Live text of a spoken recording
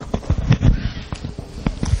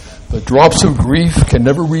drops of grief can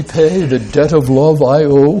never repay the debt of love I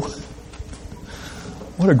owe.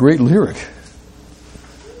 What a great lyric.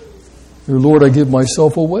 Dear Lord, I give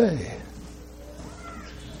myself away.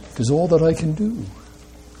 It is all that I can do.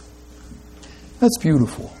 That's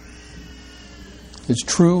beautiful. It's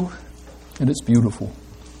true and it's beautiful.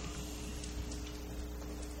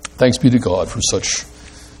 Thanks be to God for such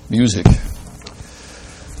music.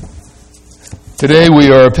 Today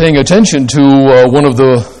we are paying attention to one of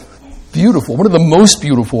the most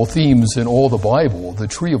beautiful themes in all the Bible, the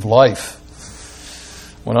tree of life.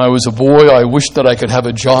 When I was a boy, I wished that I could have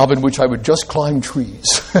a job in which I would just climb trees.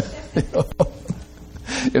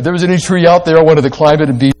 If there was any tree out there, I wanted to climb it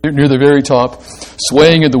and be near the very top,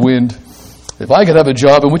 swaying in the wind. If I could have a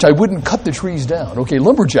job in which I wouldn't cut the trees down. Okay,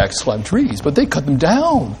 lumberjacks climb trees, but they cut them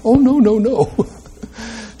down. Oh, no.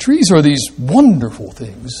 Trees are these wonderful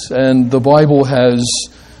things, and the Bible has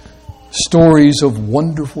stories of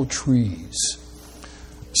wonderful trees.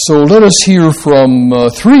 So let us hear from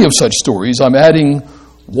three of such stories. I'm adding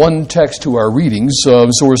one text to our readings. So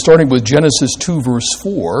we're starting with Genesis 2, verse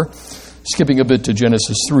 4, skipping a bit to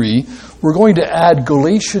Genesis 3. We're going to add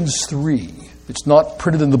Galatians 3. It's not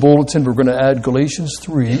printed in the bulletin. We're going to add Galatians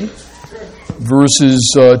 3,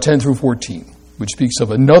 verses 10 through 14, which speaks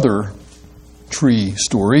of another tree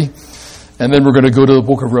story. And then we're going to go to the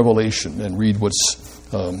book of Revelation and read what's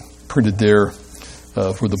printed there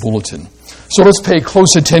for the bulletin. So let's pay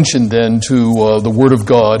close attention then to the Word of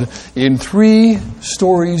God in three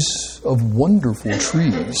stories of wonderful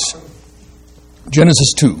trees.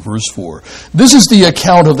 Genesis 2, verse 4. This is the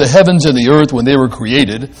account of the heavens and the earth when they were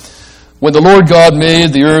created, when the Lord God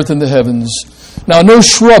made the earth and the heavens. Now no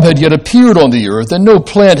shrub had yet appeared on the earth, and no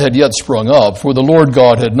plant had yet sprung up, for the Lord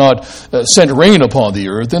God had not sent rain upon the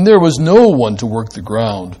earth, and there was no one to work the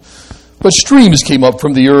ground. But streams came up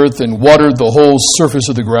from the earth and watered the whole surface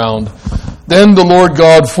of the ground. Then the Lord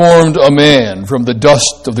God formed a man from the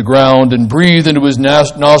dust of the ground and breathed into his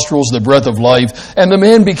nostrils the breath of life, and the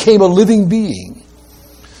man became a living being.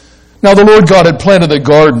 Now the Lord God had planted a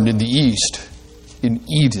garden in the east, in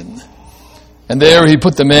Eden, and there he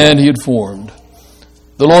put the man he had formed.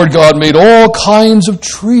 The Lord God made all kinds of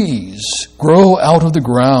trees grow out of the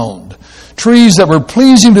ground, trees that were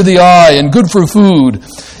pleasing to the eye and good for food.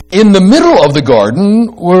 In the middle of the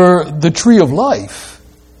garden were the tree of life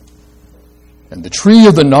and the tree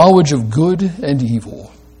of the knowledge of good and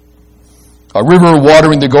evil. A river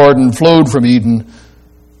watering the garden flowed from Eden.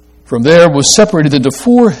 From there was separated into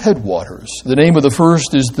four headwaters. The name of the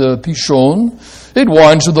first is the Pishon. It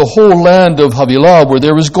winds through the whole land of Havilah, where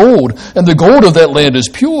there is gold, and the gold of that land is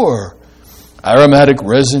pure. Aromatic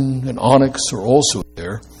resin and onyx are also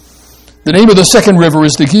there. The name of the second river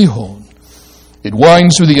is the Gihon. It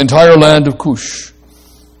winds through the entire land of Cush.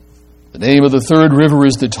 The name of the third river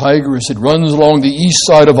is the Tigris. It runs along the east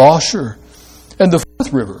side of Asher. And the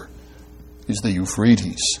fourth river is the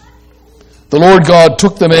Euphrates. The Lord God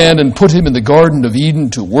took the man and put him in the Garden of Eden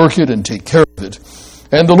to work it and take care of it.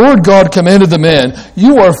 And the Lord God commanded the man,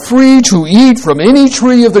 "You are free to eat from any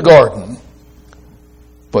tree of the garden,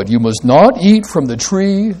 but you must not eat from the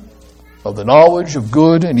tree of the knowledge of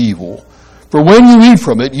good and evil. For when you eat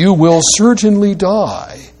from it, you will certainly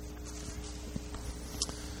die."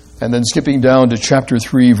 And then skipping down to chapter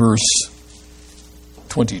 3, verse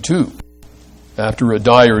 22. After a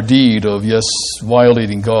dire deed of,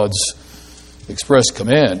 violating God's express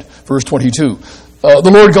command. Verse 22.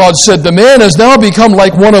 The Lord God said, "The man has now become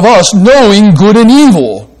like one of us, knowing good and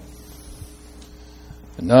evil.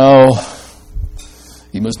 And now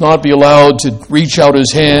he must not be allowed to reach out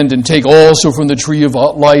his hand and take also from the tree of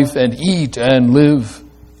life and eat and live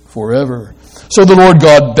forever." So the Lord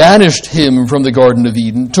God banished him from the Garden of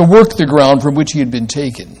Eden to work the ground from which he had been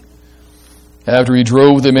taken. After he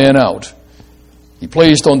drove the man out, he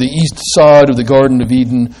placed on the east side of the Garden of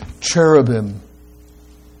Eden cherubim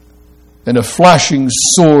and a flashing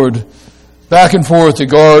sword back and forth to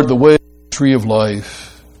guard the way of the tree of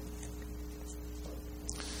life.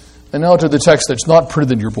 And now to the text that's not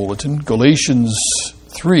printed in your bulletin, Galatians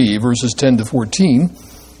 3, verses 10 to 14,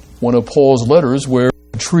 one of Paul's letters where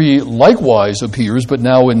a tree likewise appears, but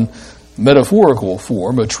now in metaphorical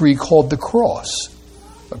form, a tree called the cross,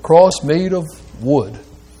 a cross made of wood,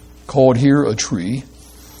 called here a tree.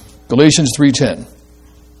 Galatians 3:10.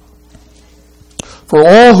 "For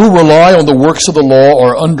all who rely on the works of the law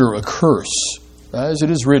are under a curse, as it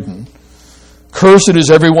is written, 'Cursed is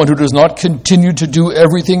everyone who does not continue to do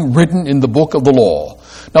everything written in the book of the law.'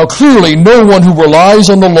 Now clearly no one who relies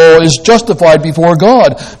on the law is justified before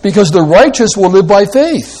God, because the righteous will live by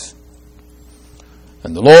faith.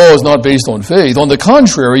 And the law is not based on faith. On the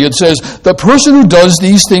contrary, it says, the person who does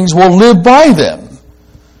these things will live by them.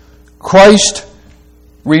 Christ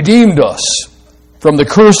redeemed us from the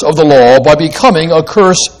curse of the law by becoming a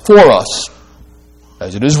curse for us.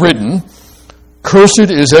 As it is written,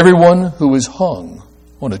 cursed is everyone who is hung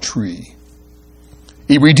on a tree.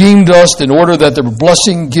 He redeemed us in order that the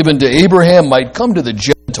blessing given to Abraham might come to the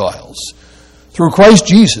Gentiles through Christ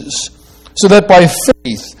Jesus, so that by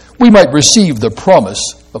faith we might receive the promise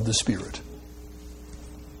of the Spirit.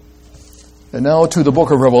 And now to the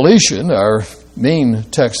book of Revelation, our main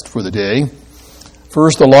text for the day.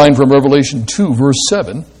 First, a line from Revelation 2, verse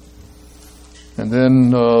 7. And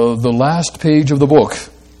then the last page of the book,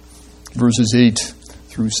 verses 8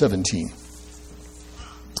 through 17.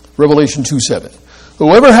 Revelation 2:7.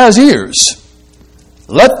 Whoever has ears,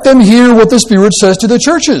 let them hear what the Spirit says to the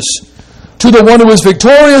churches. To the one who is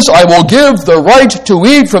victorious, I will give the right to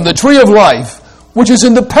eat from the tree of life, which is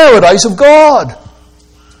in the paradise of God.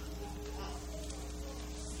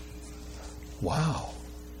 Wow.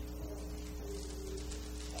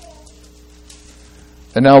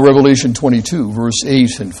 And now Revelation 22, verse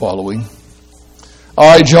 8 and following.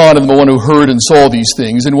 I, John, am the one who heard and saw these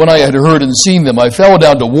things, and when I had heard and seen them, I fell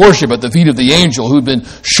down to worship at the feet of the angel who had been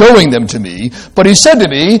showing them to me. But he said to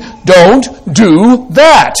me, don't do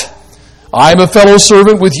that. I am a fellow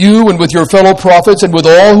servant with you and with your fellow prophets and with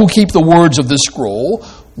all who keep the words of this scroll.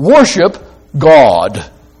 Worship God.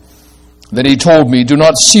 Then he told me, do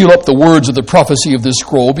not seal up the words of the prophecy of this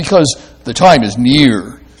scroll, because the time is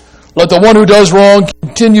near. Let the one who does wrong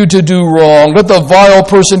continue to do wrong. Let the vile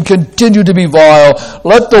person continue to be vile.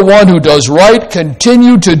 Let the one who does right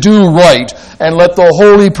continue to do right. And let the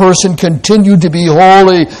holy person continue to be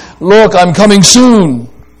holy. Look, I'm coming soon.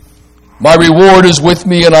 My reward is with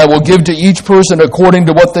me, and I will give to each person according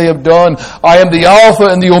to what they have done. I am the Alpha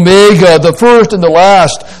and the Omega, the first and the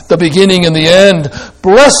last, the beginning and the end.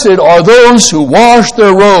 Blessed are those who wash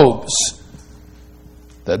their robes,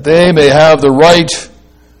 that they may have the right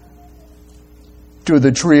to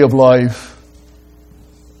the tree of life,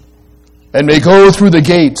 and may go through the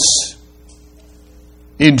gates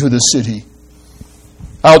into the city.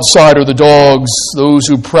 Outside are the dogs, those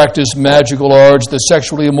who practice magical arts, the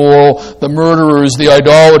sexually immoral, the murderers, the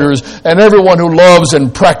idolaters, and everyone who loves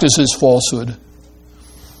and practices falsehood.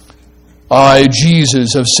 I,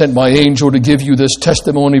 Jesus, have sent my angel to give you this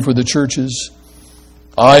testimony for the churches.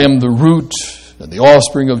 I am the root and the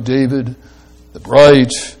offspring of David, the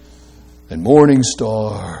bright and morning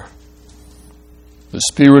star. The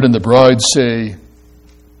Spirit and the bride say,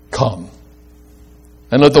 come.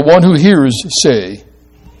 And let the one who hears say,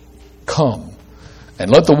 come. And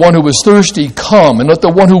let the one who is thirsty come, and let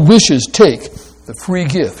the one who wishes take the free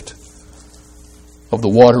gift of the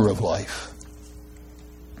water of life.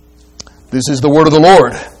 This is the word of the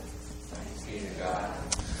Lord.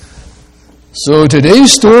 So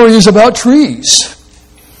today's story is about trees.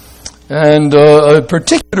 And a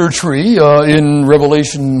particular tree in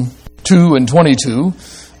Revelation 2 and 22,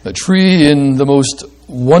 a tree in the most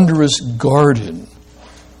wondrous garden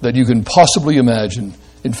that you can possibly imagine.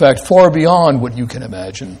 In fact, far beyond what you can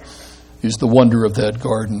imagine is the wonder of that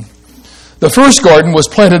garden. The first garden was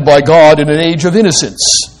planted by God in an age of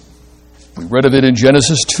innocence. We read of it in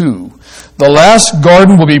Genesis 2. The last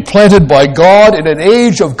garden will be planted by God in an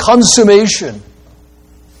age of consummation.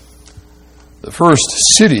 The first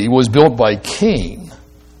city was built by Cain,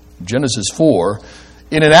 Genesis 4,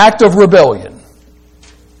 in an act of rebellion.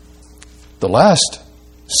 The last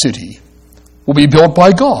city will be built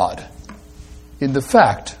by God in the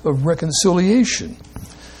fact of reconciliation.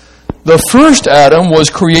 The first Adam was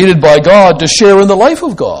created by God to share in the life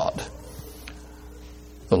of God.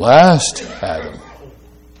 The last Adam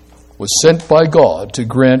was sent by God to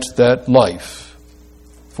grant that life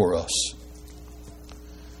for us.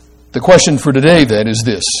 The question for today, then, is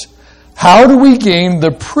this: how do we gain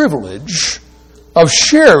the privilege of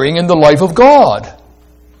sharing in the life of God?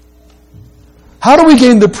 How do we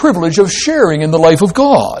gain the privilege of sharing in the life of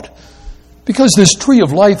God? Because this tree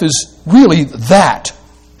of life is really that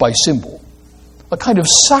by symbol. A kind of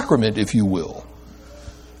sacrament, if you will.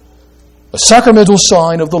 A sacramental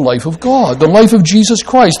sign of the life of God, the life of Jesus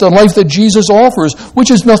Christ, the life that Jesus offers, which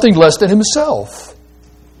is nothing less than himself.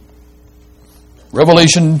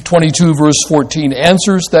 Revelation 22, verse 14,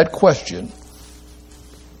 answers that question.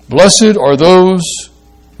 Blessed are those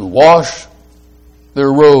who wash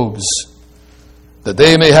their robes, that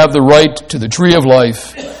they may have the right to the tree of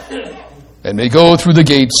life and may go through the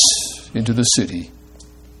gates into the city.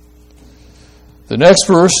 The next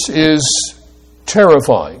verse is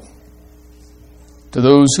terrifying to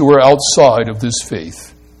those who are outside of this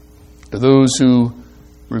faith, to those who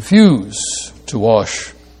refuse to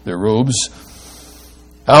wash their robes.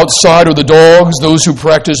 Outside are the dogs, those who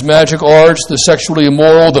practice magic arts, the sexually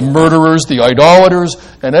immoral, the murderers, the idolaters,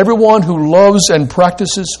 and everyone who loves and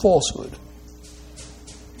practices falsehood.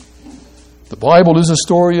 The Bible is a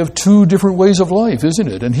story of two different ways of life, isn't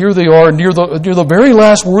it? And here they are near the very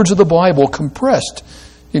last words of the Bible, compressed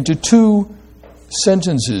into two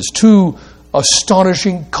sentences, two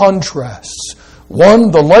astonishing contrasts.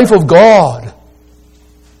 One, the life of God,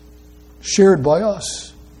 shared by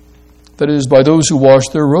us. That is, by those who wash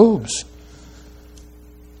their robes.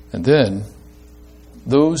 And then,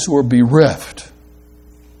 those who are bereft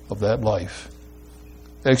of that life,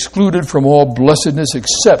 excluded from all blessedness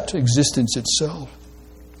except existence itself.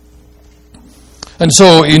 And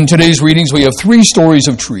so, in today's readings, we have three stories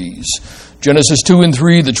of trees. Genesis 2 and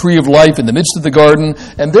 3, the tree of life in the midst of the garden.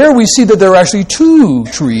 And there we see that there are actually two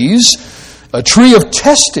trees. A tree of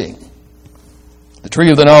testing, the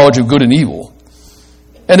tree of the knowledge of good and evil,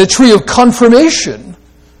 and a tree of confirmation,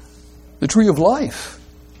 the tree of life.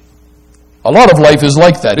 A lot of life is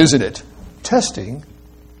like that, isn't it? Testing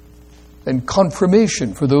and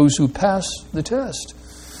confirmation for those who pass the test.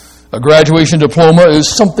 A graduation diploma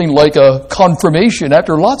is something like a confirmation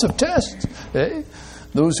after lots of tests. Eh?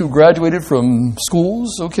 Those who graduated from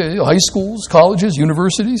schools, high schools, colleges,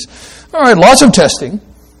 universities. All right, lots of testing.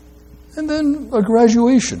 And then a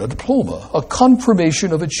graduation, a diploma, a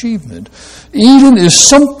confirmation of achievement. Eden is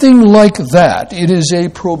something like that. It is a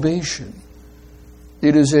probation.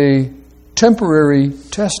 It is a temporary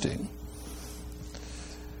testing.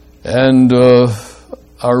 And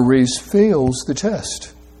our race fails the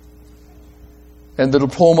test. And the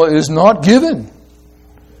diploma is not given.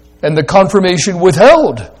 And the confirmation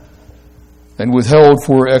withheld. And withheld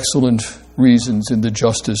for excellent reasons in the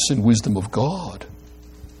justice and wisdom of God.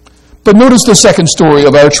 But notice the second story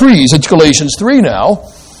of our trees. It's Galatians 3 now.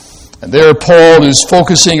 And there Paul is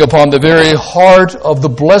focusing upon the very heart of the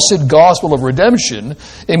blessed gospel of redemption,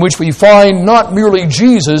 in which we find not merely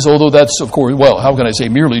Jesus, although that's, of course, well, how can I say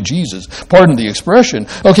merely Jesus? Pardon the expression.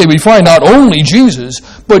 Okay, we find not only Jesus,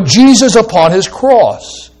 but Jesus upon his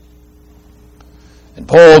cross. And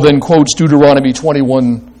Paul then quotes Deuteronomy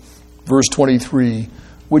 21, verse 23,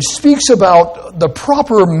 which speaks about the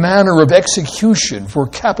proper manner of execution for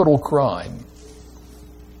capital crime.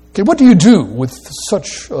 Okay, what do you do with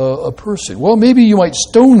such a person? Well, maybe you might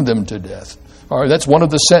stone them to death. All right, that's one of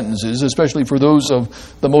the sentences, especially for those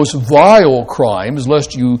of the most vile crimes,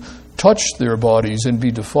 lest you touch their bodies and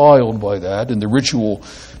be defiled by that in the ritual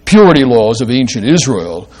purity laws of ancient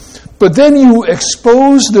Israel. But then you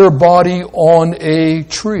expose their body on a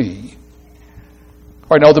tree.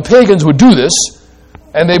 All right, now the pagans would do this,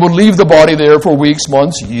 and they would leave the body there for weeks,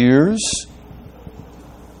 months, years.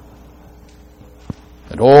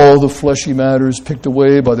 And all the fleshy matters picked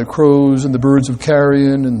away by the crows and the birds of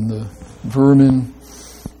carrion and the vermin.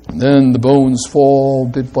 And then the bones fall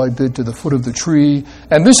bit by bit to the foot of the tree.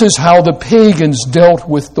 And this is how the pagans dealt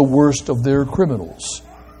with the worst of their criminals.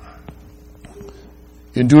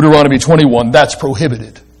 In Deuteronomy 21, that's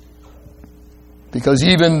prohibited. Because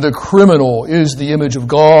even the criminal is the image of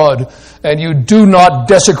God, and you do not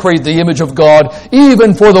desecrate the image of God,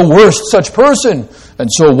 even for the worst such person. And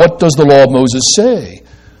so what does the law of Moses say?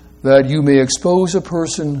 That you may expose a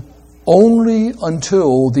person only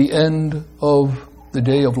until the end of the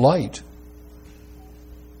day of light.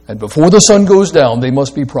 And before the sun goes down, they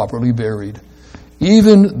must be properly buried.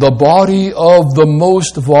 Even the body of the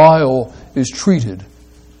most vile is treated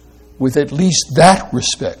with at least that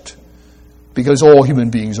respect, because all human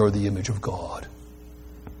beings are the image of God.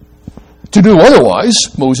 To do otherwise,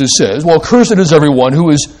 Moses says, well, cursed is everyone who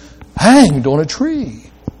is hanged on a tree.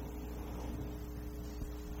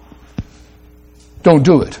 Don't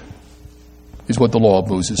do it, is what the law of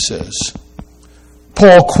Moses says.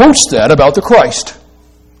 Paul quotes that about the Christ,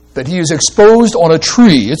 that he is exposed on a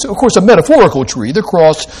tree. It's, of course, a metaphorical tree. The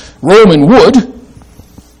cross, Roman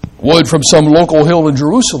wood from some local hill in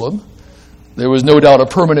Jerusalem. There was no doubt a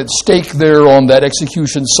permanent stake there on that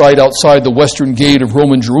execution site outside the western gate of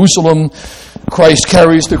Roman Jerusalem. Christ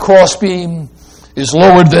carries the crossbeam, is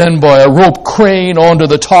lowered then by a rope crane onto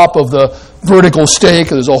the top of the vertical stake.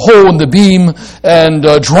 There's a hole in the beam, and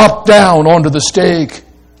dropped down onto the stake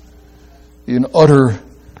in utter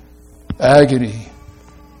agony.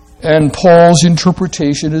 And Paul's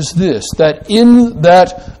interpretation is this, that in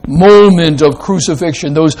that moment of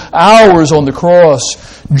crucifixion, those hours on the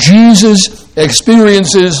cross, Jesus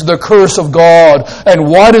experiences the curse of God. And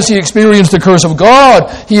why does he experience the curse of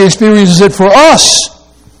God? He experiences it for us.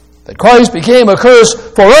 That Christ became a curse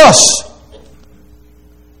for us,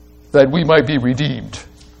 that we might be redeemed.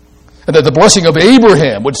 And that the blessing of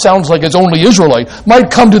Abraham, which sounds like it's only Israelite,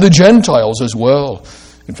 might come to the Gentiles as well.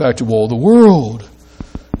 In fact, to all the world.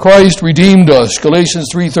 Christ redeemed us, Galatians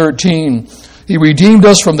 3:13. He redeemed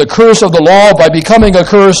us from the curse of the law by becoming a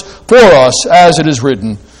curse for us, as it is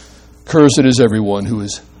written, cursed is everyone who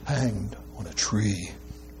is hanged on a tree.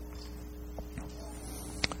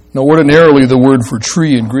 Now, ordinarily, the word for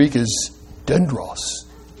tree in Greek is dendros.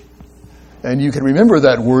 And you can remember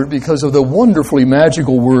that word because of the wonderfully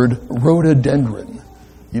magical word rhododendron.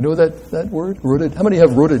 You know that word? How many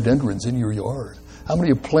have rhododendrons in your yard? How many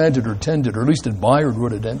have planted or tended or at least admired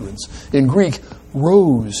rhododendrons? In Greek,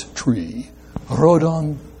 rose tree.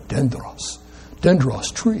 Rhododendros.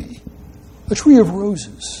 Dendros, tree. A tree of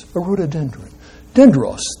roses. A rhododendron.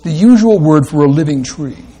 Dendros, the usual word for a living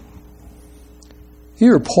tree.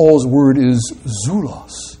 Here, Paul's word is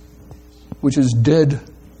zoolos, which is dead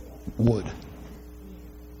wood.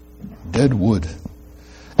 Dead wood.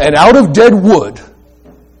 And out of dead wood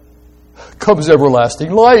comes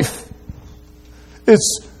everlasting life.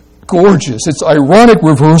 It's gorgeous. It's ironic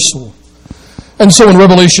reversal. And so in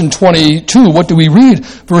Revelation 22, what do we read?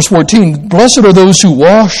 Verse 14, blessed are those who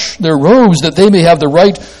wash their robes, that they may have the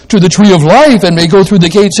right to the tree of life and may go through the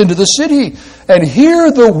gates into the city. And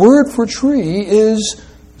here the word for tree is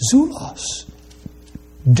zoolos,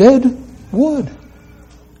 dead wood.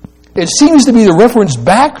 It seems to be the reference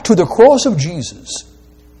back to the cross of Jesus.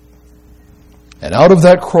 And out of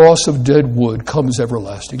that cross of dead wood comes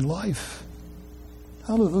everlasting life.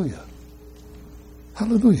 Hallelujah.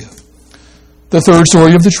 Hallelujah. The third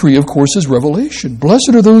story of the tree, of course, is Revelation.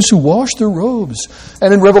 Blessed are those who wash their robes.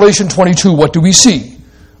 And in Revelation 22, what do we see?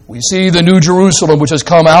 We see the New Jerusalem, which has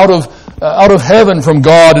come out of heaven from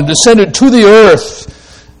God and descended to the earth,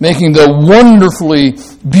 making the wonderfully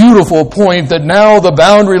beautiful point that now the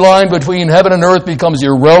boundary line between heaven and earth becomes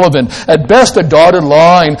irrelevant. At best, a dotted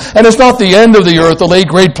line. And it's not the end of the earth, the late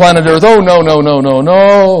great planet Earth. Oh, no, no, no, no,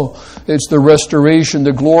 no. It's the restoration,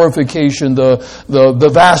 the glorification, the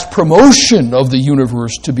vast promotion of the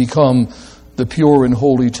universe to become the pure and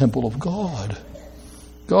holy temple of God.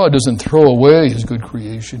 God doesn't throw away His good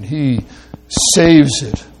creation. He saves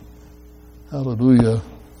it. Hallelujah.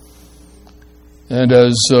 And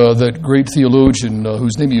as that great theologian,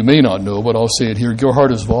 whose name you may not know, but I'll say it here,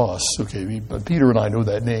 Geerhardus Vos. Okay, Peter and I know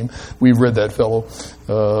that name. We've read that fellow.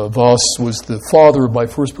 Vos was the father of my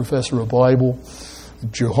first professor of Bible.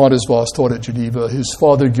 Johannes Vos taught at Geneva. His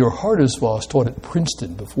father, Geerhardus Vos, taught at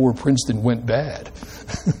Princeton before Princeton went bad.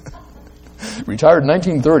 Retired in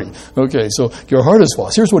 1930. Okay, so Geerhardus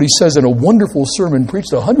Vos, here's what he says in a wonderful sermon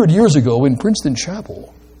preached 100 years ago in Princeton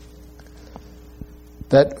Chapel.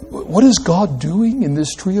 That what is God doing in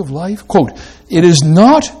this tree of life? Quote, it is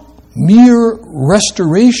not mere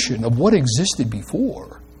restoration of what existed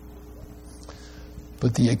before,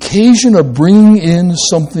 but the occasion of bringing in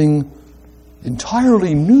something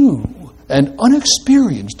entirely new and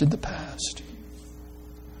unexperienced in the past.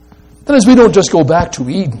 That is, we don't just go back to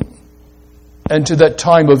Eden and to that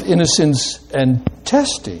time of innocence and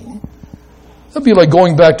testing. That'd be like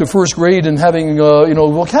going back to first grade and having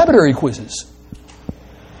vocabulary quizzes.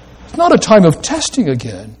 It's not a time of testing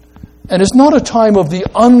again, and it's not a time of the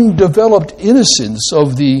undeveloped innocence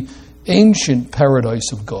of the ancient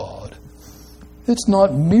paradise of God. It's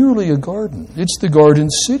not merely a garden. It's the garden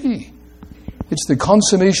city. It's the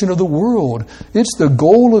consummation of the world. It's the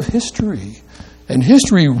goal of history. And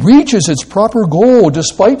history reaches its proper goal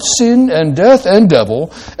despite sin and death and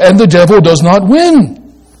devil, and the devil does not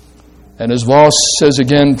win. And as Vos says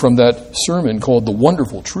again from that sermon called The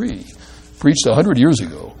Wonderful Tree, preached 100 years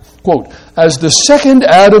ago, quote, as the second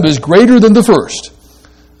Adam is greater than the first,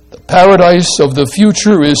 the paradise of the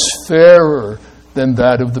future is fairer than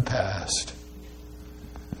that of the past.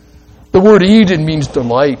 The word Eden means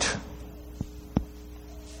delight.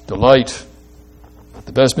 Delight.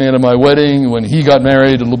 The best man at my wedding, when he got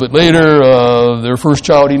married a little bit later, their first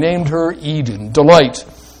child, he named her Eden. Delight.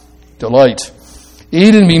 Delight.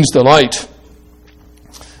 Eden means delight.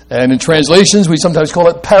 And in translations, we sometimes call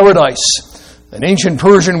it paradise, an ancient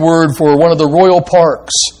Persian word for one of the royal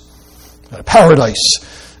parks.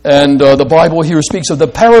 Paradise. And the Bible here speaks of the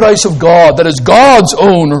paradise of God, that is God's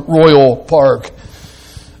own royal park.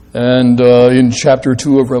 And in chapter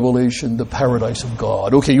 2 of Revelation, the paradise of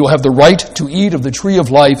God. Okay, you'll have the right to eat of the tree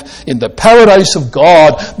of life in the paradise of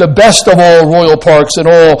God, the best of all royal parks in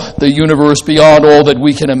all the universe, beyond all that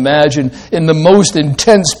we can imagine, in the most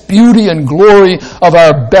intense beauty and glory of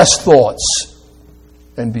our best thoughts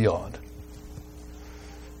and beyond.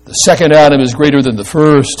 The second Adam is greater than the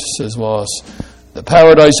first, says Vos. The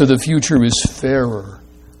paradise of the future is fairer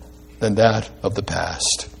than that of the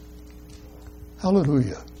past.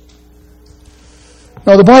 Hallelujah.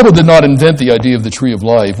 Now, the Bible did not invent the idea of the tree of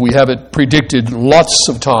life. We have it predicted lots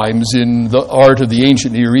of times in the art of the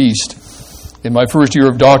ancient Near East. In my first year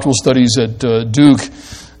of doctoral studies at Duke,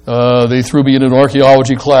 they threw me in an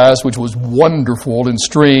archaeology class, which was wonderful and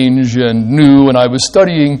strange and new, and I was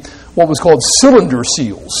studying what was called cylinder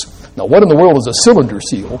seals. Now, what in the world is a cylinder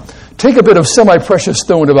seal? Take a bit of semi-precious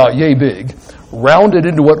stone about yay big, round it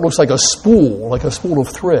into what looks like a spool of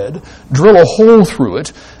thread, drill a hole through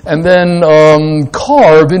it, and then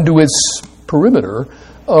carve into its perimeter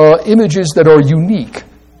images that are unique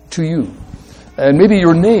to you. And maybe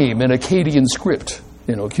your name in Akkadian script,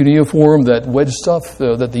 cuneiform, that wedge stuff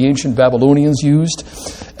that the ancient Babylonians used.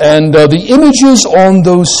 And the images on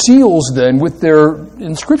those seals then with their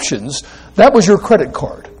inscriptions, that was your credit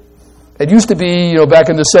card. It used to be, back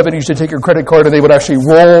in the 70s, you'd take your credit card and they would actually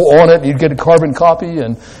roll on it. You'd get a carbon copy,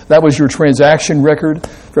 and that was your transaction record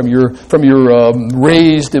from your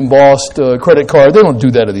raised, embossed credit card. They don't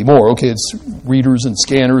do that anymore. Okay, it's readers and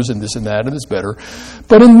scanners and this and that, and it's better.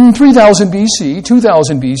 But in 3000 BC,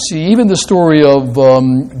 2000 BC, even the story of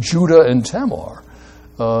Judah and Tamar,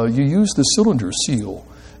 you used the cylinder seal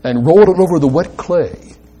and rolled it over the wet clay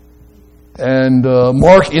and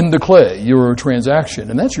mark in the clay your transaction,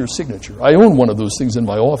 and that's your signature. I own one of those things in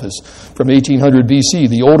my office from 1800 BC,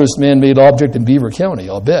 the oldest man-made object in Beaver County,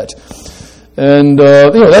 I'll bet. And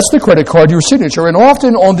that's the credit card, your signature. And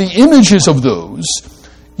often on the images of those,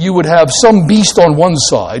 you would have some beast on one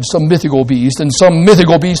side, some mythical beast, and some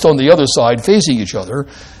mythical beast on the other side facing each other,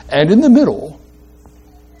 and in the middle,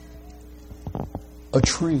 a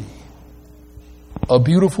tree, a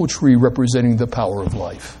beautiful tree representing the power of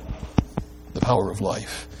life. The power of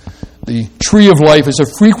life. The tree of life is a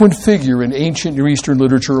frequent figure in ancient Near Eastern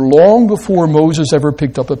literature long before Moses ever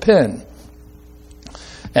picked up a pen.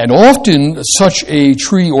 And often such a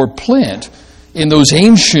tree or plant in those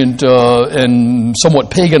ancient and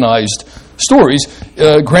somewhat paganized stories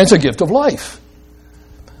grants a gift of life.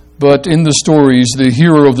 But in the stories, the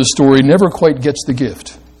hero of the story never quite gets the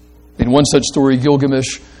gift. In one such story,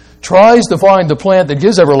 Gilgamesh tries to find the plant that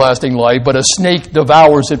gives everlasting life, but a snake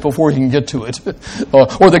devours it before he can get to it.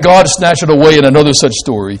 Or the gods snatch it away in another such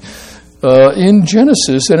story. In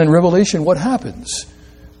Genesis and in Revelation, what happens?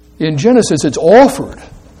 In Genesis, it's offered.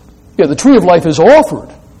 Yeah, the tree of life is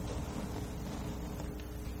offered.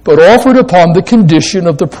 But offered upon the condition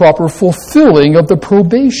of the proper fulfilling of the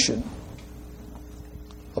probation.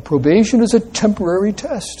 A probation is a temporary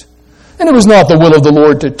test. And it was not the will of the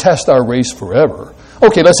Lord to test our race forever.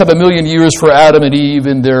 Okay, let's have 1,000,000 years for Adam and Eve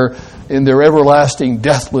in their everlasting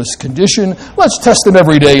deathless condition. Let's test them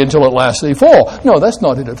every day until at last they fall. No, that's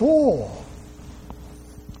not it at all.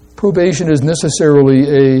 Probation is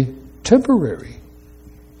necessarily a temporary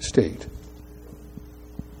state.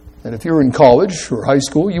 And if you're in college or high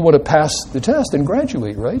school, you want to pass the test and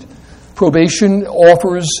graduate, right? Probation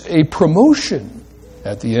offers a promotion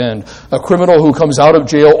at the end. A criminal who comes out of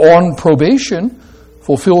jail on probation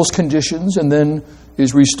fulfills conditions and then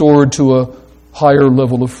is restored to a higher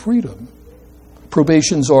level of freedom.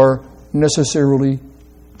 Probations are necessarily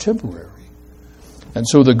temporary. And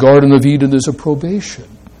so the Garden of Eden is a probation.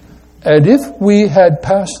 And if we had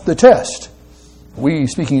passed the test, we,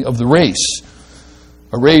 speaking of the race,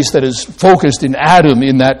 a race that is focused in Adam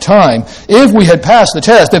in that time, if we had passed the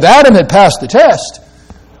test, if Adam had passed the test,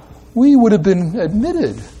 we would have been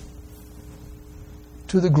admitted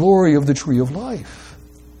to the glory of the tree of life.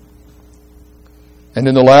 And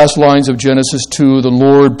in the last lines of Genesis 2, the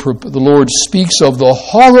Lord speaks of the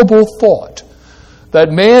horrible thought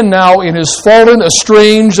that man now in his fallen,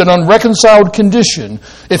 estranged, and unreconciled condition,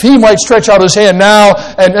 if he might stretch out his hand now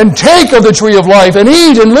and take of the tree of life and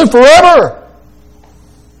eat and live forever.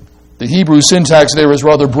 The Hebrew syntax there is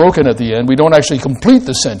rather broken at the end. We don't actually complete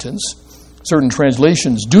the sentence. Certain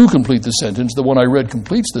translations do complete the sentence. The one I read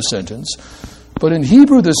completes the sentence. But in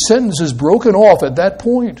Hebrew, the sentence is broken off at that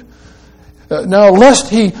point. Now, lest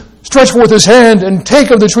he stretch forth his hand and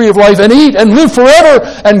take of the tree of life and eat and live forever.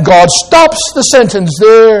 And God stops the sentence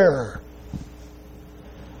there.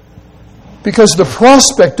 Because the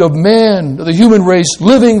prospect of man, the human race,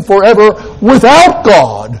 living forever without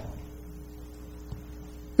God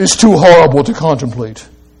is too horrible to contemplate.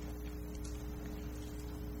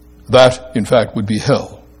 That, in fact, would be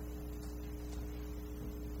hell.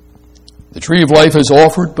 The tree of life is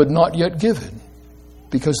offered but not yet given,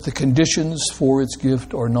 because the conditions for its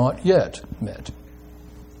gift are not yet met.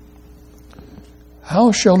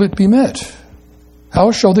 How shall it be met?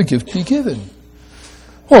 How shall the gift be given?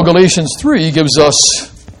 Well, Galatians 3 gives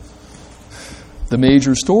us the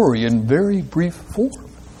major story in very brief form.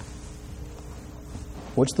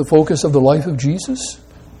 What's the focus of the life of Jesus?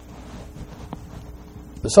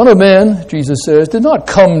 The Son of Man, Jesus says, did not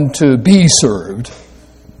come to be served.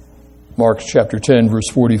 Mark chapter 10, verse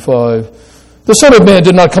 45. The Son of Man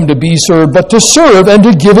did not come to be served, but to serve and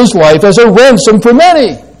to give his life as a ransom for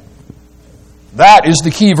many. That is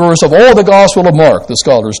the key verse of all the Gospel of Mark, the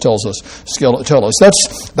scholars tell us.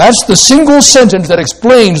 That's the single sentence that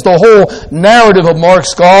explains the whole narrative of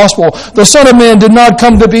Mark's Gospel. The Son of Man did not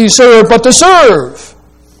come to be served, but to serve.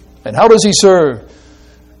 And how does he serve?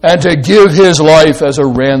 And to give his life as a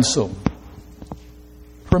ransom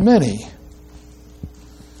for many.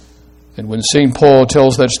 And when St. Paul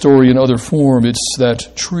tells that story in other form, it's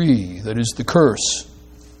that tree that is the curse.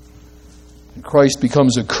 And Christ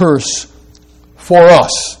becomes a curse for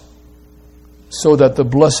us, so that the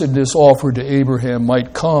blessedness offered to Abraham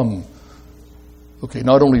might come,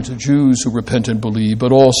 not only to Jews who repent and believe,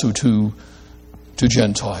 but also to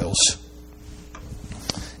Gentiles.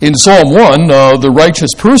 In Psalm 1, the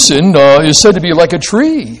righteous person is said to be like a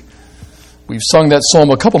tree. We've sung that psalm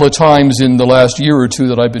a couple of times in the last year or two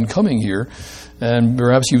that I've been coming here, and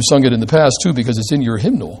perhaps you've sung it in the past too because it's in your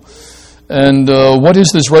hymnal. And what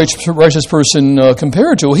is this righteous person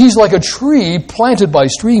compared to? He's like a tree planted by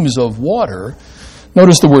streams of water.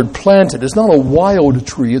 Notice the word planted. It's not a wild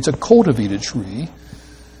tree. It's a cultivated tree.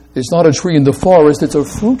 It's not a tree in the forest. It's a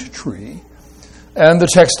fruit tree. And the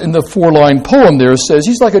text in the 4-line poem there says,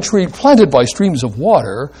 he's like a tree planted by streams of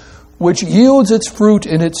water, which yields its fruit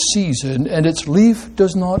in its season, and its leaf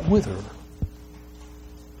does not wither.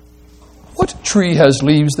 What tree has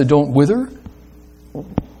leaves that don't wither?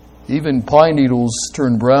 Even pine needles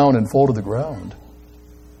turn brown and fall to the ground.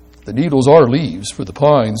 The needles are leaves for the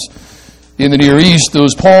pines. In the Near East,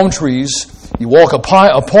 those palm trees, you walk a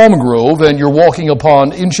palm grove and you're walking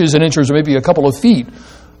upon inches and inches or maybe a couple of feet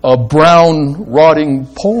of brown, rotting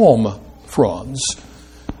palm fronds.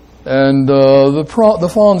 And the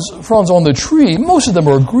fronds on the tree, most of them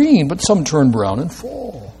are green, but some turn brown and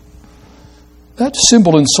fall. That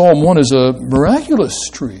symbol in Psalm 1 is a miraculous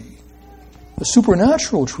tree. A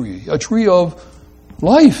supernatural tree, a tree of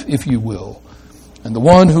life, if you will. And the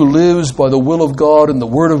one who lives by the will of God and the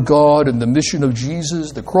Word of God and the mission of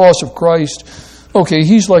Jesus, the cross of Christ,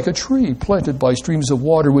 he's like a tree planted by streams of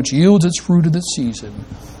water which yields its fruit in its season,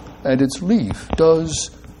 and its leaf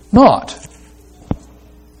does not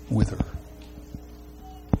wither.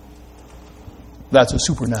 That's a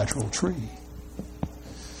supernatural tree.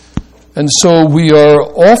 And so we are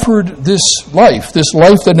offered this life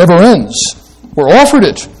that never ends. We're offered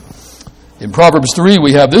it. In Proverbs 3,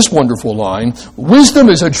 we have this wonderful line, wisdom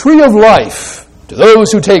is a tree of life to those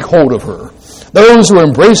who take hold of her. Those who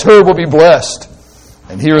embrace her will be blessed.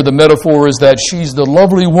 And here the metaphor is that she's the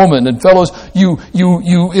lovely woman. And fellows, you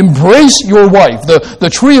embrace your wife. The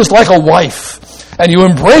tree is like a wife. And you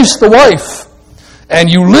embrace the wife. And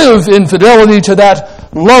you live in fidelity to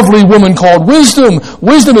that lovely woman called wisdom.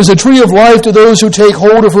 Wisdom is a tree of life to those who take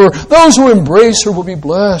hold of her. Those who embrace her will be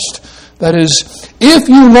blessed. That is, if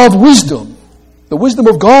you love wisdom, the wisdom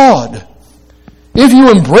of God, if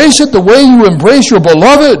you embrace it the way you embrace your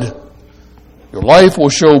beloved, your life will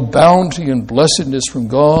show bounty and blessedness from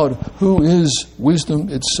God, who is wisdom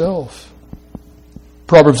itself.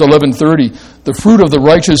 Proverbs 11:30, the fruit of the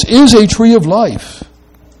righteous is a tree of life.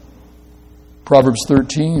 Proverbs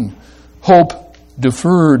 13, hope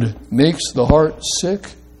deferred makes the heart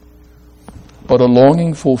sick, but a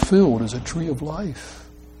longing fulfilled is a tree of life.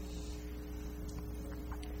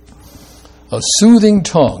 A soothing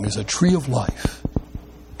tongue is a tree of life.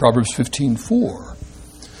 Proverbs 15:4.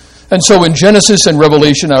 And so in Genesis and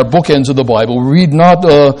Revelation, our bookends of the Bible, we read not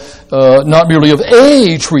merely of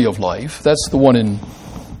a tree of life. That's the one in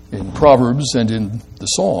Proverbs and in the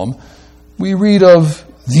Psalm. We read of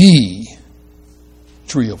the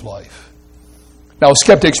tree of life. Now,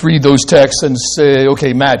 skeptics read those texts and say,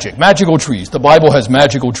 magical trees. The Bible has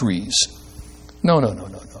magical trees. No.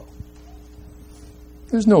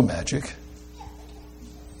 There's no magic.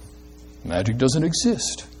 Magic doesn't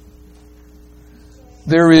exist.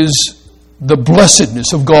 There is the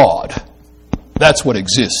blessedness of God. That's what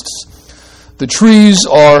exists. The trees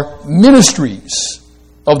are ministries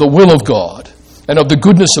of the will of God and of the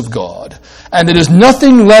goodness of God. And it is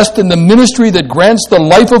nothing less than the ministry that grants the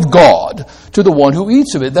life of God to the one who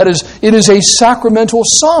eats of it. That is, it is a sacramental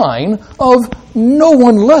sign of no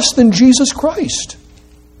one less than Jesus Christ.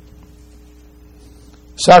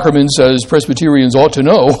 Sacraments, as Presbyterians ought to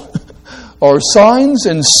know, are signs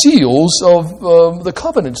and seals of the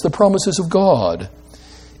covenants, the promises of God.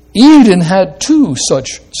 Eden had two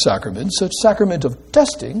such sacraments, a sacrament of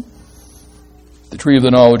testing, the tree of the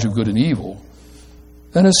knowledge of good and evil,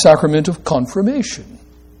 and a sacrament of confirmation,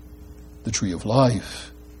 the tree of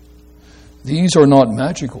life. These are not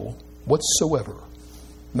magical whatsoever.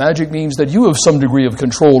 Magic means that you have some degree of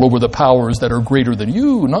control over the powers that are greater than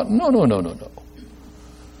you. No.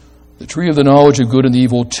 The tree of the knowledge of good and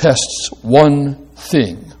evil tests one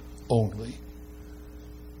thing only: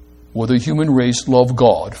 will the human race love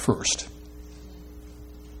God first?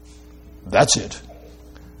 That's it.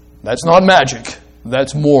 That's not magic.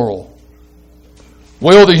 That's moral.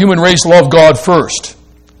 Will the human race love God first?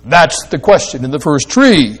 That's the question in the first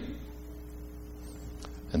tree.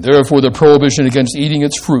 And therefore the prohibition against eating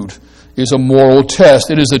its fruit is a moral test.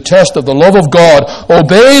 It is a test of the love of God.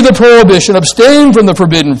 Obey the prohibition, abstain from the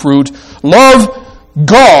forbidden fruit, love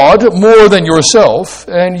God more than yourself,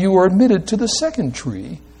 and you are admitted to the second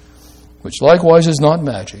tree, which likewise is not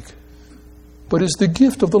magic, but is the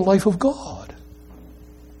gift of the life of God.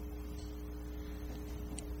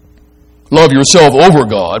 Love yourself over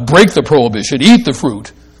God, break the prohibition, eat the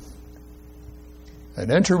fruit, and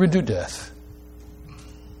enter into death.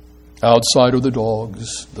 Outside are the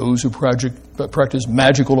dogs, those who practice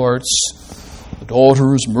magical arts,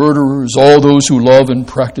 adulterers, murderers, all those who love and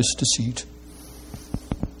practice deceit.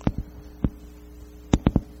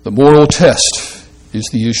 The moral test is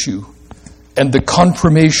the issue, and the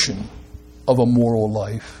confirmation of a moral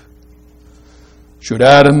life. Should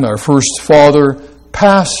Adam, our first father,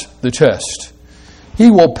 pass the test, he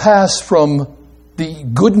will pass from the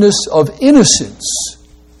goodness of innocence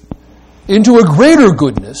into a greater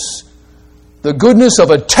goodness, the goodness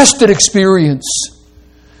of a tested experience.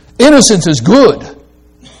 Innocence is good,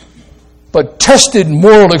 but tested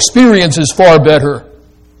moral experience is far better.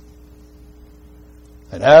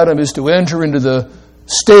 And Adam is to enter into the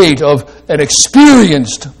state of an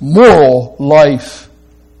experienced moral life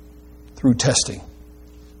through testing.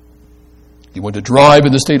 You want to drive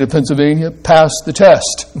in the state of Pennsylvania? Pass the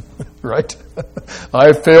test, right?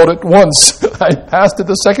 I failed it once. I passed it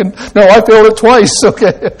the second. No, I failed it twice.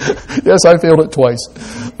 Okay, yes, I failed it twice.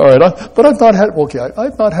 All right, but I've not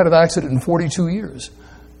had an accident in 42 years.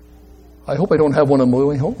 I hope I don't have one on my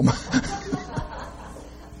way home.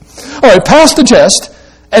 All right, pass the test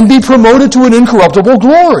and be promoted to an incorruptible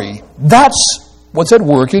glory. That's what's at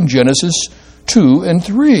work in Genesis 2 and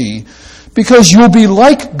 3. Because you'll be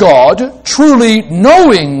like God, truly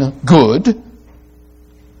knowing good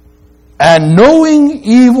and knowing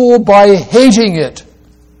evil by hating it.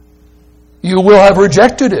 You will have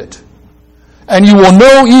rejected it. And you will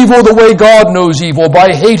know evil the way God knows evil,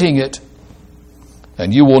 by hating it.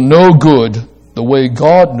 And you will know good the way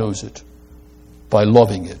God knows it, by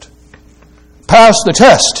loving it. Pass the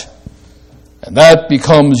test, and that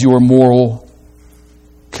becomes your moral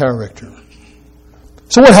character.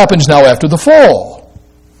 So what happens now after the fall?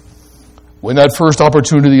 When that first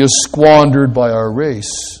opportunity is squandered by our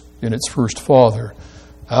race in its first father,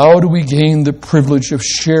 how do we gain the privilege of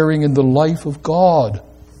sharing in the life of God?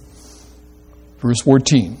 Verse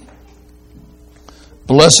 14.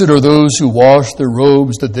 Blessed are those who wash their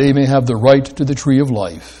robes, that they may have the right to the tree of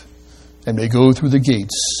life, and may go through the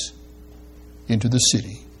gates into the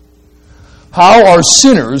city. How are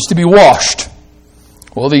sinners to be washed?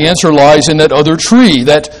 Well, the answer lies in that other tree,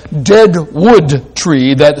 that dead wood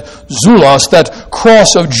tree, that Zoolos, that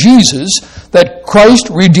cross of Jesus, that Christ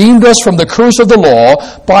redeemed us from the curse of the law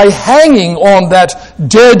by hanging on that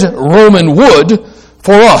dead Roman wood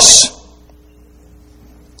for us.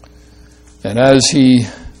 And as he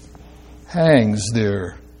hangs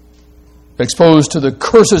there, exposed to the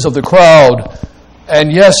curses of the crowd,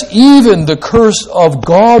 and yes, even the curse of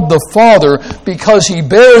God the Father, because he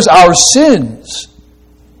bears our sins,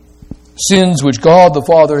 sins which God the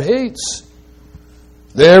Father hates.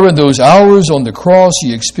 There in those hours on the cross,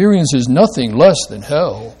 he experiences nothing less than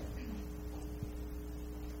hell,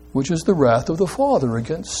 which is the wrath of the Father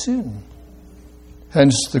against sin.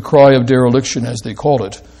 Hence the cry of dereliction, as they call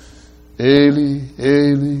it, Eli,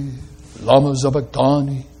 Eli, lama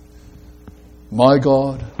sabachthani, my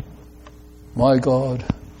God,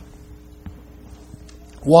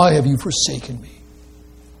 why have you forsaken me?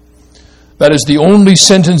 That is the only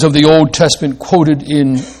sentence of the Old Testament quoted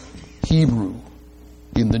in Hebrew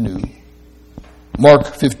in the New. Mark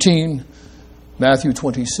 15, Matthew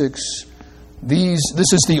 26. This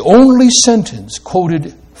is the only sentence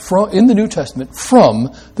quoted in the New Testament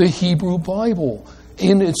from the Hebrew Bible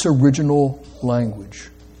in its original language.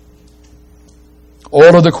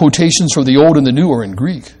 All other quotations from the Old and the New are in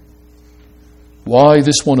Greek. Why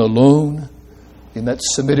this one alone? In that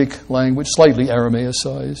Semitic language, slightly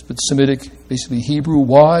Aramaicized, but Semitic, basically Hebrew.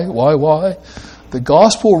 Why? The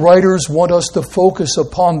gospel writers want us to focus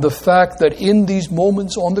upon the fact that in these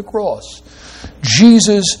moments on the cross,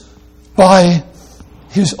 Jesus, by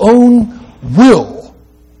his own will,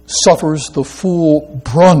 suffers the full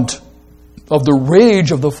brunt of the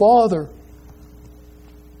rage of the Father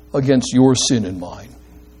against your sin and mine.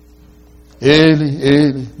 Eli,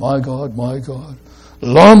 Eli, my God,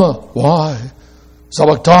 lama, why?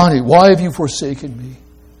 Sabachthani, why have you forsaken me?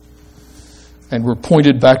 And we're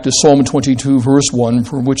pointed back to Psalm 22, verse 1,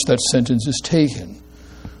 from which that sentence is taken,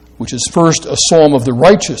 which is first a psalm of the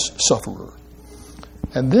righteous sufferer.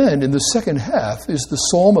 And then, in the second half, is the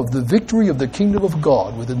psalm of the victory of the kingdom of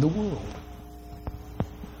God within the world.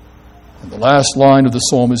 And the last line of the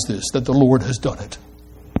psalm is this, that the Lord has done it.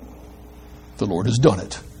 The Lord has done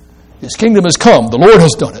it. His kingdom has come. The Lord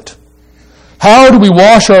has done it. How do we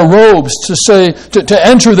wash our robes to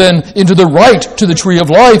enter then into the right to the tree of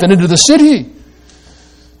life and into the city?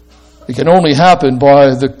 It can only happen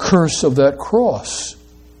by the curse of that cross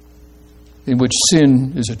in which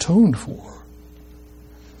sin is atoned for.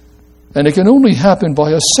 And it can only happen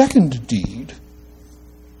by a second deed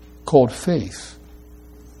called faith.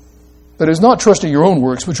 That is not trusting your own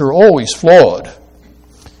works, which are always flawed.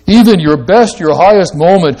 Even your best, your highest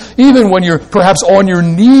moment, even when you're perhaps on your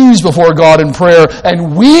knees before God in prayer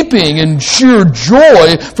and weeping in sheer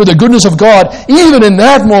joy for the goodness of God, even in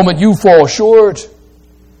that moment you fall short.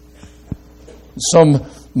 Some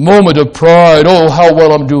moment of pride, oh, how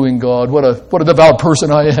well I'm doing, God. What a devout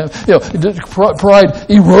person I am. Pride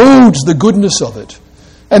erodes the goodness of it.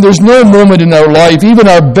 And there's no moment in our life, even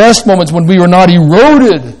our best moments, when we are not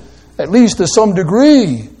eroded, at least to some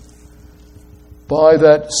degree, by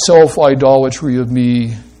that self-idolatry of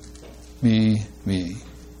me, me, me.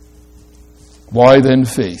 Why then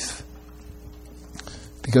faith?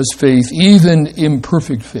 Because faith, even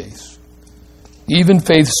imperfect faith, even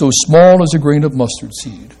faith so small as a grain of mustard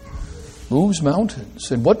seed, moves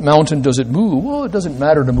mountains. And what mountain does it move? Well, it doesn't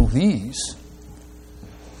matter to move these.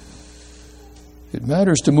 It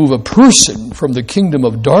matters to move a person from the kingdom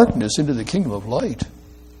of darkness into the kingdom of light.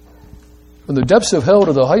 From the depths of hell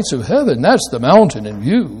to the heights of heaven, that's the mountain in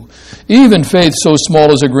view. Even faith so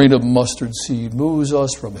small as a grain of mustard seed moves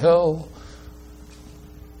us from hell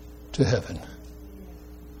to heaven.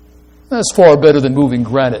 That's far better than moving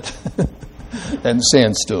granite and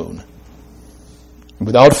sandstone.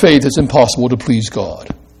 Without faith, it's impossible to please God.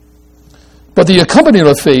 But the accompaniment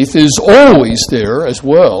of faith is always there as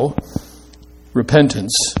well.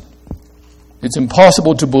 Repentance. It's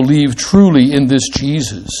impossible to believe truly in this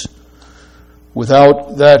Jesus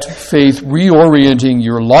without that faith reorienting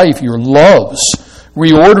your life, your loves,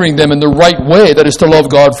 reordering them in the right way. That is to love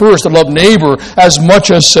God first, to love neighbor as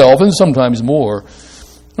much as self, and sometimes more,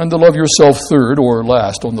 and to love yourself third or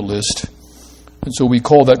last on the list. And so we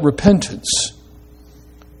call that repentance.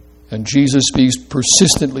 And Jesus speaks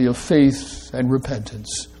persistently of faith and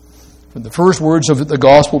repentance. From the first words of the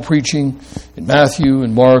gospel preaching in Matthew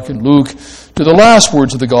and Mark and Luke to the last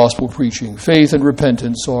words of the gospel preaching, faith and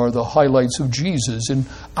repentance are the highlights of Jesus in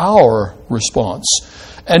our response.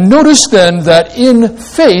 And notice then that in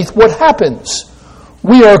faith, what happens?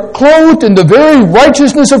 We are clothed in the very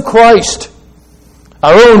righteousness of Christ.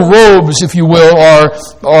 Our own robes, if you will, are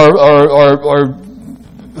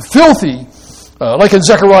filthy. Like in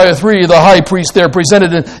Zechariah 3, the high priest there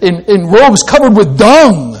presented in robes covered with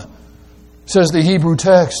dung, says the Hebrew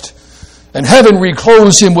text. And heaven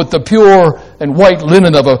reclothes him with the pure and white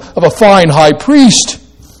linen of a fine high priest,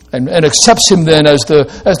 and accepts him then as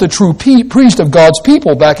the true priest of God's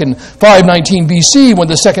people back in 519 BC when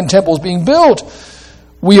the second temple is being built.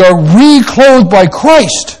 We are reclothed by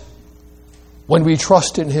Christ when we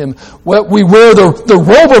trust in him. We wear the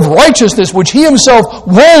robe of righteousness which he himself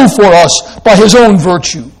wove for us by his own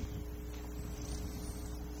virtue.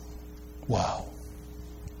 Wow.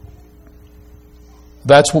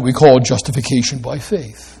 That's what we call justification by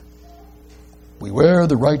faith. We wear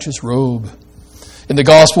the righteous robe. In the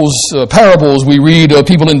Gospels, parables, we read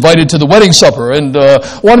people invited to the wedding supper, and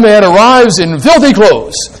one man arrives in filthy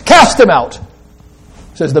clothes. Cast them out,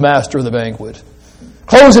 says the master of the banquet.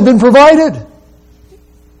 Clothes have been provided.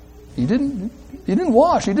 He didn't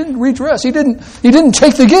wash. He didn't redress. He didn't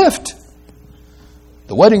take the gift.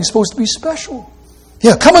 The wedding's supposed to be special.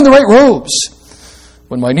 Yeah, come in the right robes.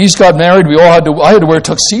 When my niece got married, I had to wear a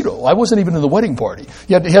tuxedo. I wasn't even in the wedding party.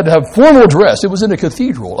 You had to have formal dress. It was in a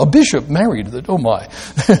cathedral. A bishop married. Oh my,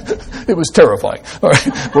 it was terrifying. All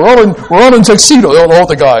right, we're all in tuxedo. All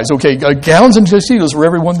the guys. Okay, gowns and tuxedos for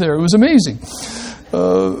everyone there. It was amazing.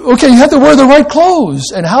 Okay, you have to wear the right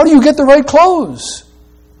clothes. And how do you get the right clothes?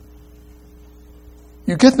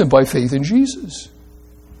 You get them by faith in Jesus.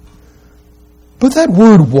 But that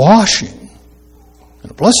word washing,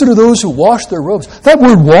 and blessed are those who wash their robes, that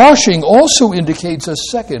word washing also indicates a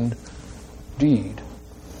second deed.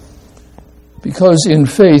 Because in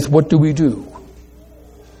faith, what do?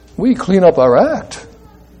 We clean up our act,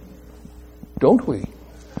 don't we?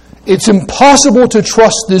 It's impossible to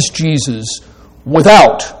trust this Jesus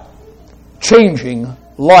without changing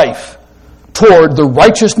life toward the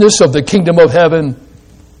righteousness of the kingdom of heaven.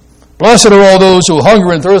 Blessed are all those who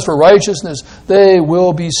hunger and thirst for righteousness. They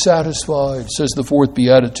will be satisfied, says the fourth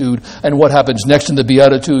beatitude. And what happens next in the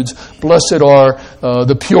Beatitudes? Blessed are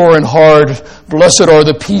the pure in heart. Blessed are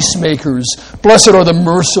the peacemakers. Blessed are the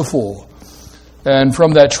merciful. And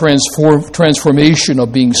from that transformation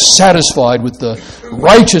of being satisfied with the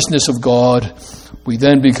righteousness of God, we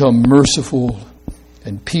then become merciful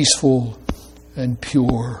and peaceful and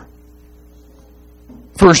pure.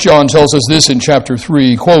 1 John tells us this in chapter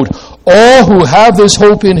 3, quote, all who have this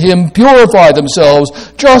hope in him purify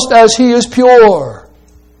themselves just as he is pure.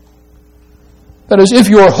 That is, if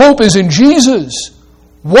your hope is in Jesus,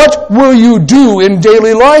 what will you do in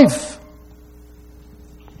daily life?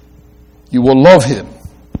 You will love him.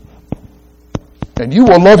 And you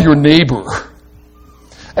will love your neighbor.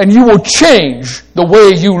 And you will change the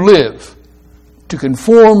way you live to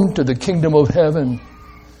conform to the kingdom of heaven.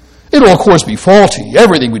 It'll, of course, be faulty.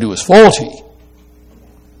 Everything we do is faulty.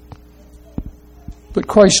 But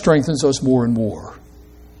Christ strengthens us more and more.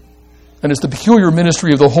 And it's the peculiar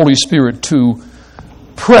ministry of the Holy Spirit to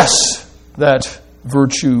press that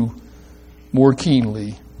virtue more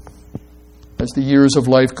keenly as the years of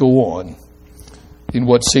life go on in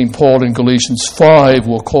what St. Paul in Galatians 5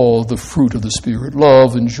 will call the fruit of the Spirit: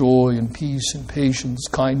 love and joy and peace and patience,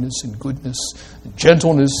 kindness and goodness, and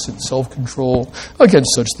gentleness and self-control.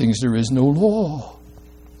 Against such things there is no law.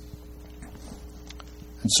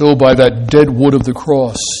 And so by that dead wood of the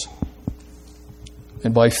cross,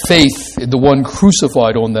 and by faith in the one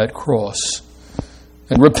crucified on that cross,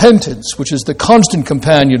 and repentance, which is the constant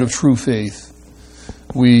companion of true faith,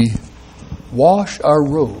 we wash our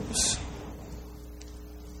robes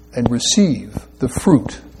and receive the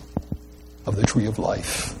fruit of the tree of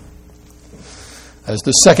life. As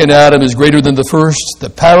the second Adam is greater than the first, the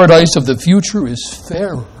paradise of the future is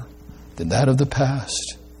fairer than that of the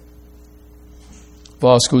past.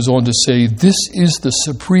 Voss goes on to say, this is the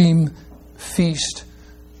supreme feast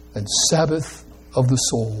and Sabbath of the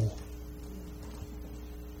soul.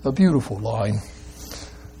 A beautiful line.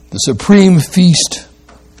 The supreme feast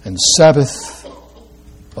and Sabbath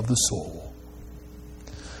of the soul.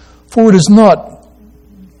 For it is not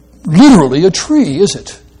literally a tree, is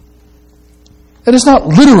it? It is not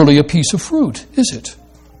literally a piece of fruit, is it?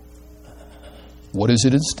 What is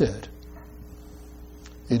it instead?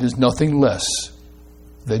 It is nothing less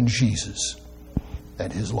than Jesus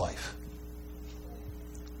and his life.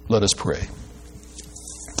 Let us pray.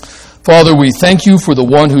 Father, we thank you for the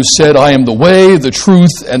one who said, I am the way, the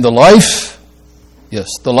truth, and the life. Yes,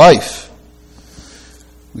 the life.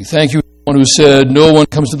 We thank you for the one who said, no one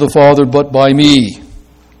comes to the Father but by me.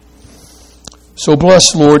 So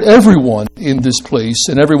bless, Lord, everyone in this place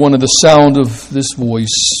and everyone in the sound of this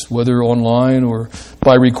voice, whether online or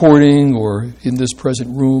by recording or in this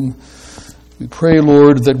present room. We pray,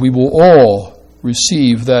 Lord, that we will all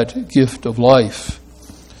receive that gift of life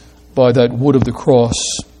by that wood of the cross,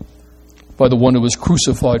 by the one who was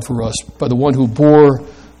crucified for us, by the one who bore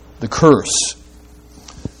the curse.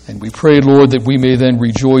 And we pray, Lord, that we may then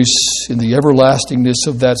rejoice in the everlastingness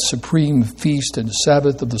of that supreme feast and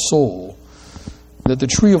Sabbath of the soul that the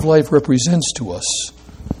tree of life represents to us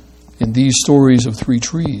in these stories of three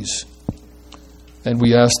trees. And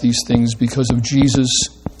we ask these things because of Jesus,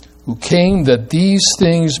 who came that these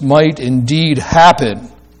things might indeed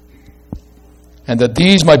happen, and that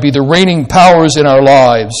these might be the reigning powers in our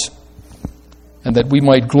lives, and that we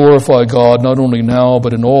might glorify God not only now,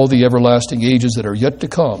 but in all the everlasting ages that are yet to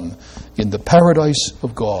come in the paradise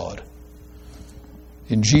of God.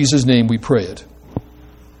 In Jesus' name we pray it.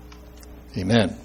 Amen.